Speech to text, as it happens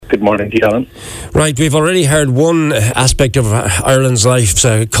Good morning to you, Alan. Right, we've already heard one aspect of Ireland's life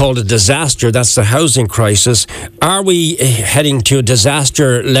called a disaster. That's the housing crisis. Are we heading to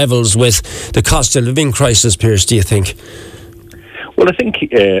disaster levels with the cost of living crisis, Pierce, do you think? Well, I think,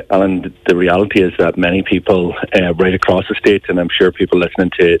 Alan, the reality is that many people right across the state, and I'm sure people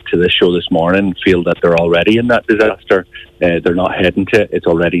listening to this show this morning, feel that they're already in that disaster. They're not heading to it. It's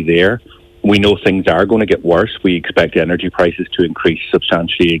already there. We know things are going to get worse. We expect energy prices to increase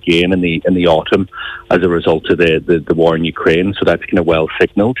substantially again in the autumn as a result of the war in Ukraine. So that's kind of well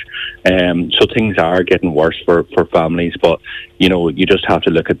signalled. So things are getting worse for families. But, you just have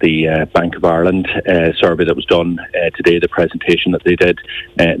to look at the Bank of Ireland survey that was done today, the presentation that they did.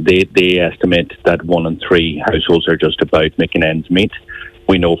 They estimate that 1 in 3 households are just about making ends meet.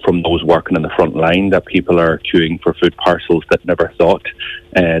 We know from those working on the front line that people are queuing for food parcels that never thought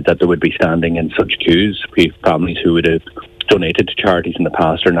that they would be standing in such queues. Families who would have donated to charities in the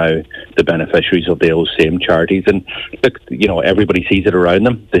past are now the beneficiaries of those same charities. And look, everybody sees it around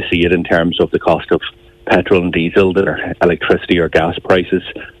them. They see it in terms of the cost of petrol and diesel, their electricity or gas prices.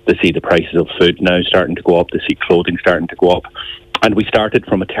 They see the prices of food now starting to go up. They see clothing starting to go up. And we started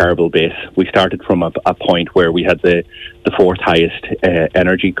from a terrible base. We started from a point where we had the fourth highest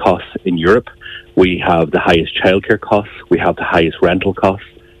energy costs in Europe. We have the highest childcare costs. We have the highest rental costs.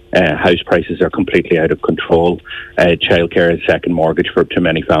 House prices are completely out of control. Childcare is second mortgage for too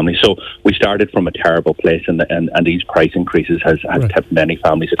many families. So we started from a terrible place, and these price increases has tipped many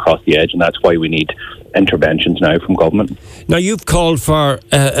families across the edge, and that's why we need interventions now from government. Now, you've called for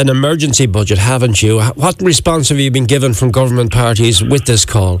an emergency budget, haven't you? What response have you been given from government parties with this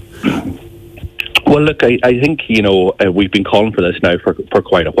call? Well, look, I think, we've been calling for this now for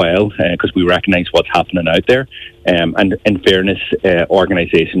quite a while because we recognise what's happening out there. And in fairness,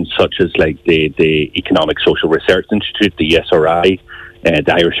 organisations such as like the Economic Social Research Institute, the ESRI,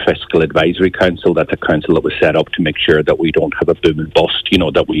 the Irish Fiscal Advisory Council, that's a council that was set up to make sure that we don't have a boom and bust,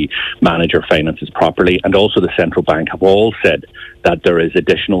 that we manage our finances properly. And also the central bank have all said that there is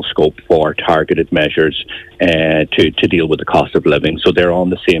additional scope for targeted measures to deal with the cost of living. So they're on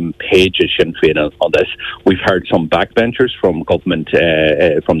the same page as Sinn Féin on this. We've heard some backbenchers from government,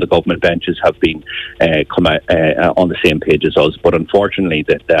 from the government benches have been come out on the same page as us. But unfortunately,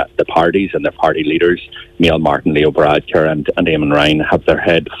 the parties and their party leaders, Neil Martin, Leo Varadkar and Eamon Ryan, have their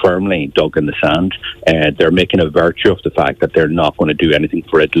head firmly dug in the sand. They're making a virtue of the fact that they're not going to do anything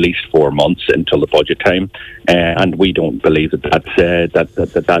for at least 4 months until the budget time. And we don't believe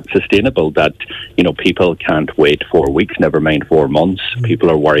that's sustainable, that people can't wait 4 weeks, never mind 4 months. People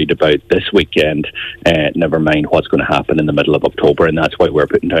are worried about this weekend, never mind what's going to happen in the middle of October, and that's why we're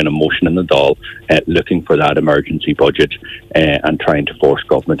putting down a motion in the Dáil looking for that emergency budget and trying to force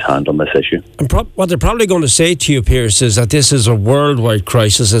government's hand on this issue. And what they're probably going to say to you, Pierce, is that this is a worldwide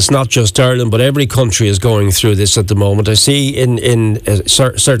crisis. It's not just Ireland, but every country is going through this at the moment. I see in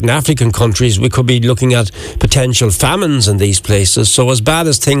certain African countries we could be looking at potential famines in these places. So as bad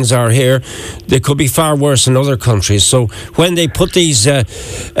as things are here, they could be far worse in other countries. So when they put these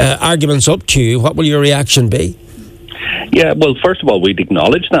arguments up to you, what will your reaction be? Yeah, well, first of all, we'd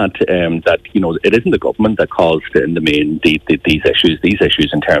acknowledge that it isn't the government that caused in the main these issues. These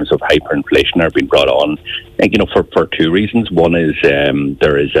issues in terms of hyperinflation are being brought on, for 2 reasons. One is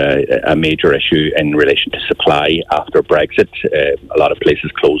there is a major issue in relation to supply after Brexit. A lot of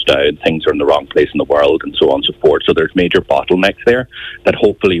places closed down, things are in the wrong place in the world, and so on and so forth. So there's major bottlenecks there that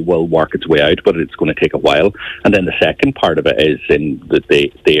hopefully will work its way out, but it's going to take a while. And then the second part of it is in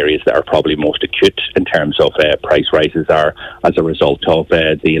the areas that are probably most acute in terms of price rises are as a result of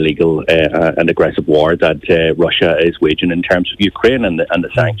the illegal and aggressive war that Russia is waging in terms of Ukraine and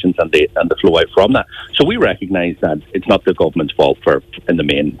the sanctions and the flow out from that. So we recognise that it's not the government's fault for, in the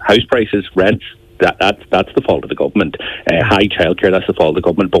main, house prices, rents. That's the fault of the government. High childcare, that's the fault of the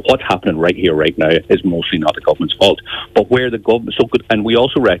government. But what's happening right here, right now, is mostly not the government's fault. But where the government, so good, and we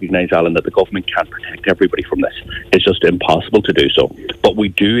also recognise, Alan, that the government can't protect everybody from this. It's just impossible to do so. But we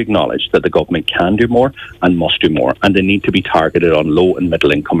do acknowledge that the government can do more and must do more, and they need to be targeted on low and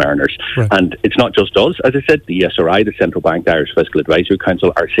middle income earners. Right. And it's not just us, as I said. The ESRI, the Central Bank, the Irish Fiscal Advisory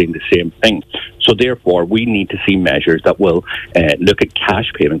Council are saying the same thing. So therefore, we need to see measures that will look at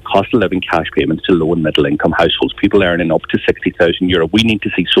cash payment, cost of living cash payments to to low and middle income households, people earning up to €60,000. We need to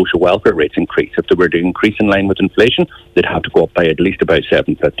see social welfare rates increase. If they were to increase in line with inflation, they'd have to go up by at least about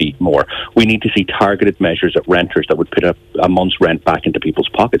 $750 more. We need to see targeted measures at renters that would put a month's rent back into people's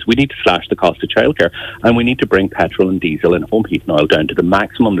pockets. We need to slash the cost of childcare, and we need to bring petrol and diesel and home heating oil down to the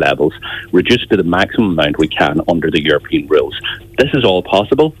maximum levels, reduce to the maximum amount we can under the European rules. This is all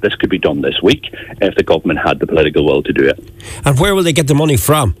possible. This could be done this week if the government had the political will to do it. And where will they get the money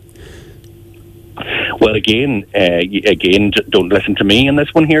from? Well, again, don't listen to me in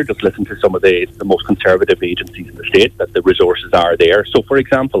this one here. Just listen to some of the most conservative agencies in the state, that the resources are there. So, for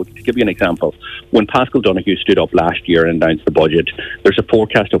example, to give you an example, when Paschal Donoghue stood up last year and announced the budget, there's a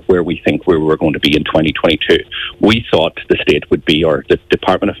forecast of where we think we were going to be in 2022. We thought the state would be, or the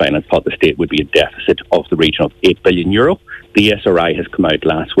Department of Finance thought the state would be a deficit of the region of €8 billion. The SRI has come out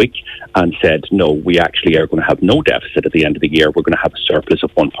last week and said, no, we actually are going to have no deficit at the end of the year. We're going to have a surplus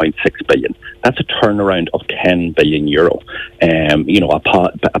of 1.6 billion. That's a turnaround of €10 billion.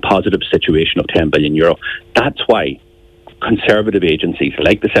 A positive situation of €10 billion. That's why conservative agencies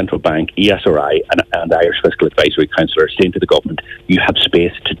like the Central Bank, ESRI and Irish Fiscal Advisory Council are saying to the government, you have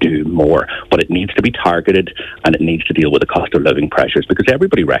space to do more, but it needs to be targeted and it needs to deal with the cost of living pressures, because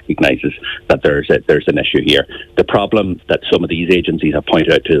everybody recognises that there's an issue here. The problem that some of these agencies have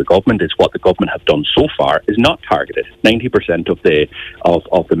pointed out to the government is what the government have done so far is not targeted. 90% of the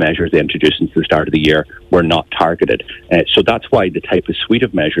measures they introduced since the start of the year were not targeted. So that's why the type of suite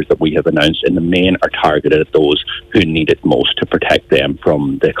of measures that we have announced in the main are targeted at those who need it most to protect them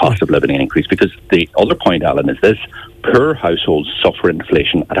from the cost of living increase. Because the other point, Alan, is this: poor households suffer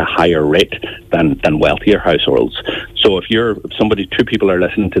inflation at a higher rate than wealthier households. So if two people are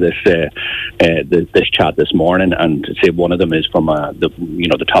listening to this this chat this morning, and say one of them is from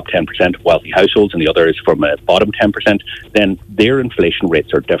the top 10% of wealthy households and the other is from a bottom 10%, then their inflation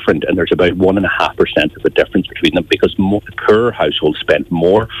rates are different, and there's about 1.5% of a difference between them, because poor households spend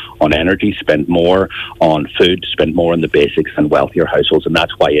more on energy, spend more on food, spend more on the basics than wealthier households, and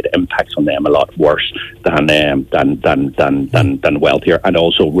that's why it impacts on them a lot worse than wealthier. And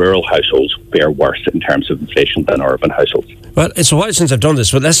also rural households fare worse in terms of inflation than urban households. Well, it's a while since I've done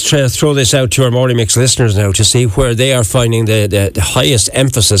this, but let's throw this out to our Morning Mix listeners now to see where they are finding the highest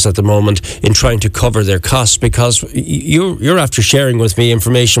emphasis at the moment in trying to cover their costs, because you're after sharing with me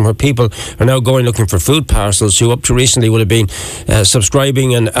information where people are now going looking for food parcels, who up to recently would have been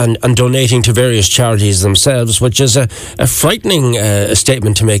subscribing and donating to various charities themselves, which is a frightening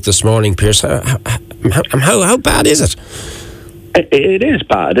statement to make this morning, Pierce. How bad is it? It is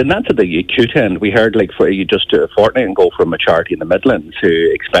bad, and that's at the acute end. We heard, just a fortnight ago from a charity in the Midlands who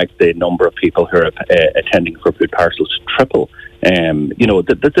expect the number of people who are attending for food parcels to triple.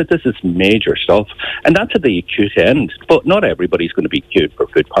 This is major stuff, and that's at the acute end. But not everybody's going to be queued for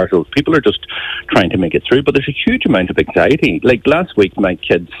food parcels. People are just trying to make it through, but there's a huge amount of anxiety. Like last week, my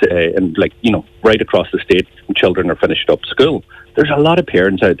kids, right across the state, children are finished up school. There's a lot of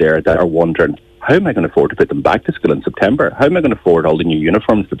parents out there that are wondering, how am I going to afford to put them back to school in September? How am I going to afford all the new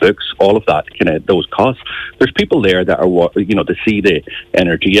uniforms, the books, all of that, those costs? There's people there that are, to see the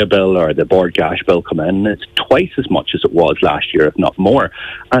Energia bill or the Bord Gas bill come in, it's twice as much as it was last year, if not more.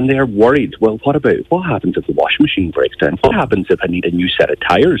 And they're worried, well, what happens if the washing machine breaks down? What happens if I need a new set of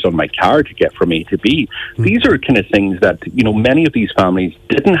tyres on my car to get from A to B? These are things that, many of these families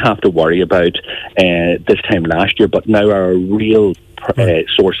didn't have to worry about this time last year, but now are a real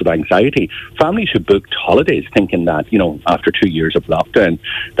source of anxiety. Families who booked holidays thinking that, after 2 years of lockdown,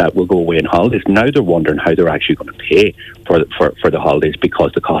 that we'll go away on holidays, now they're wondering how they're actually going to pay for the holidays,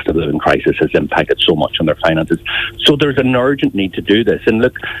 because the cost of living crisis has impacted so much on their finances. So there's an urgent need to do this. And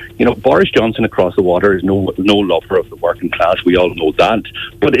look, Boris Johnson across the water is no lover of the working class. We all know that.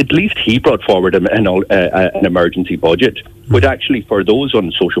 But at least he brought forward an emergency budget, which actually, for those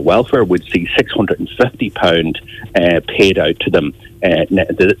on social welfare, would see £650 paid out to them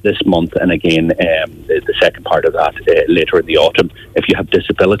this month, and again the second part of that later in the autumn. If you have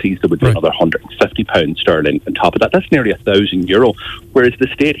disabilities, there would be another £150 sterling on top of that. That's nearly €1,000, whereas the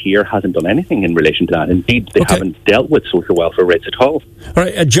state here hasn't done anything in relation to that. Indeed, they haven't dealt with social welfare rates at all. All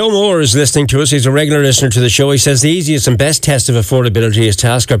right, Joe Moore is listening to us. He's a regular listener to the show. He says the easiest and best test of affordability is to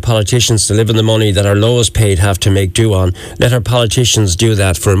ask our politicians to live on the money that our lowest paid have to make do on. Let our politicians do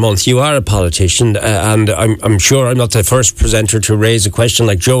that for a month. You are a politician, and I'm sure I'm not the first presenter to raise a question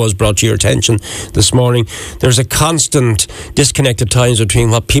like Joe has brought to your attention this morning. There's a constant disconnect at times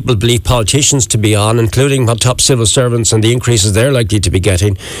between what people believe politicians to be on, including what top civil servants and the increases they're likely to be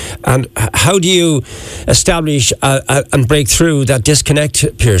getting. And how do you establish and break through that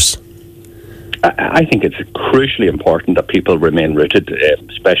disconnect, Pierce? I think it's crucially important that people remain rooted,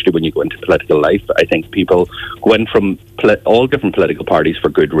 especially when you go into political life. I think people go in from all different political parties for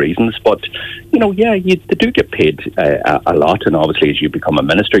good reasons, but they do get paid a lot, and obviously as you become a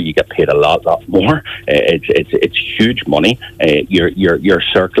minister, you get paid a lot more. It's huge money. You're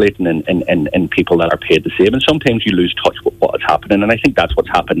circulating in people that are paid the same, and sometimes you lose touch with what is happening. And I think that's what's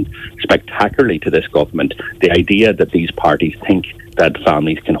happened spectacularly to this government. The idea that these parties think that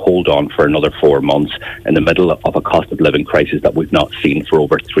families can hold on for another 4 months in the middle of a cost of living crisis that we've not seen for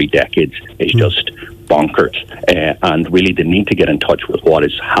over 3 decades is just bonkers. And really they need to get in touch with what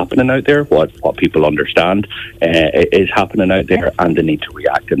is happening out there, what people understand is happening out there, and they need to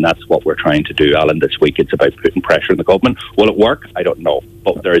react. And that's what we're trying to do, Alan, this week. It's about putting pressure on the government. Will it work? I don't know.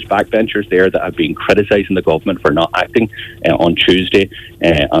 But there is backbenchers there that have been criticising the government for not acting. On Tuesday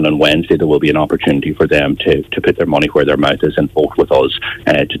and on Wednesday there will be an opportunity for them to put their money where their mouth is and vote with us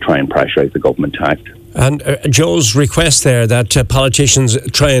to try and pressurise the government to act. And Joe's request there that politicians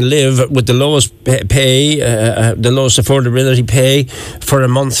try and live with the lowest pay, the lowest affordability pay for a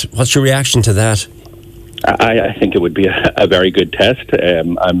month. What's your reaction to that? I think it would be a very good test.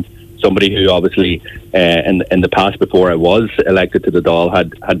 I'm somebody who obviously in the past, before I was elected to the Dáil,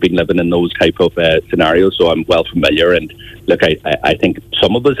 had been living in those type of scenarios, so I'm well familiar. And look, I think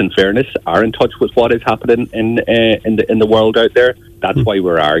some of us, in fairness, are in touch with what is happening in the world out there. That's why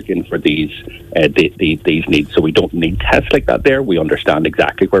we're arguing for these needs. So we don't need tests like that there. We understand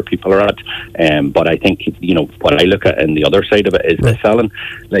exactly where people are at. But I think, what I look at in the other side of it is this, Alan,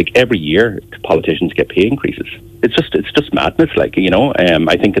 like every year politicians get pay increases. It's just madness. I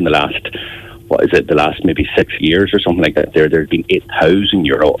think in the last maybe 6 years or something like that, there's been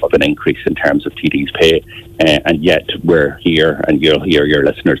 €8,000 of an increase in terms of TD's pay, and yet we're here, and you'll hear your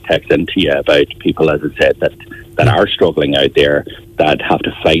listeners text into you about people, as I said, that are struggling out there, that have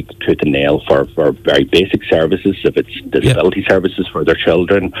to fight tooth and nail for very basic services, if it's disability services for their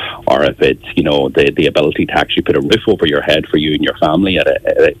children, or if it's the ability to actually put a roof over your head for you and your family,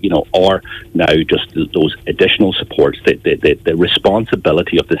 or now just those additional supports, the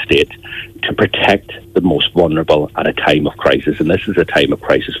responsibility of the state to protect the most vulnerable at a time of crisis. And this is a time of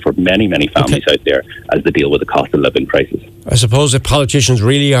crisis for many families out there as they deal with the cost of living crisis. I suppose if politicians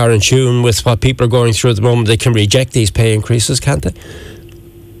really are in tune with what people are going through at the moment, they can reject these pay increases, can't they?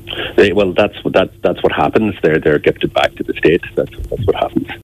 Well, that's what happens. They're gifted back to the state. That's what happens.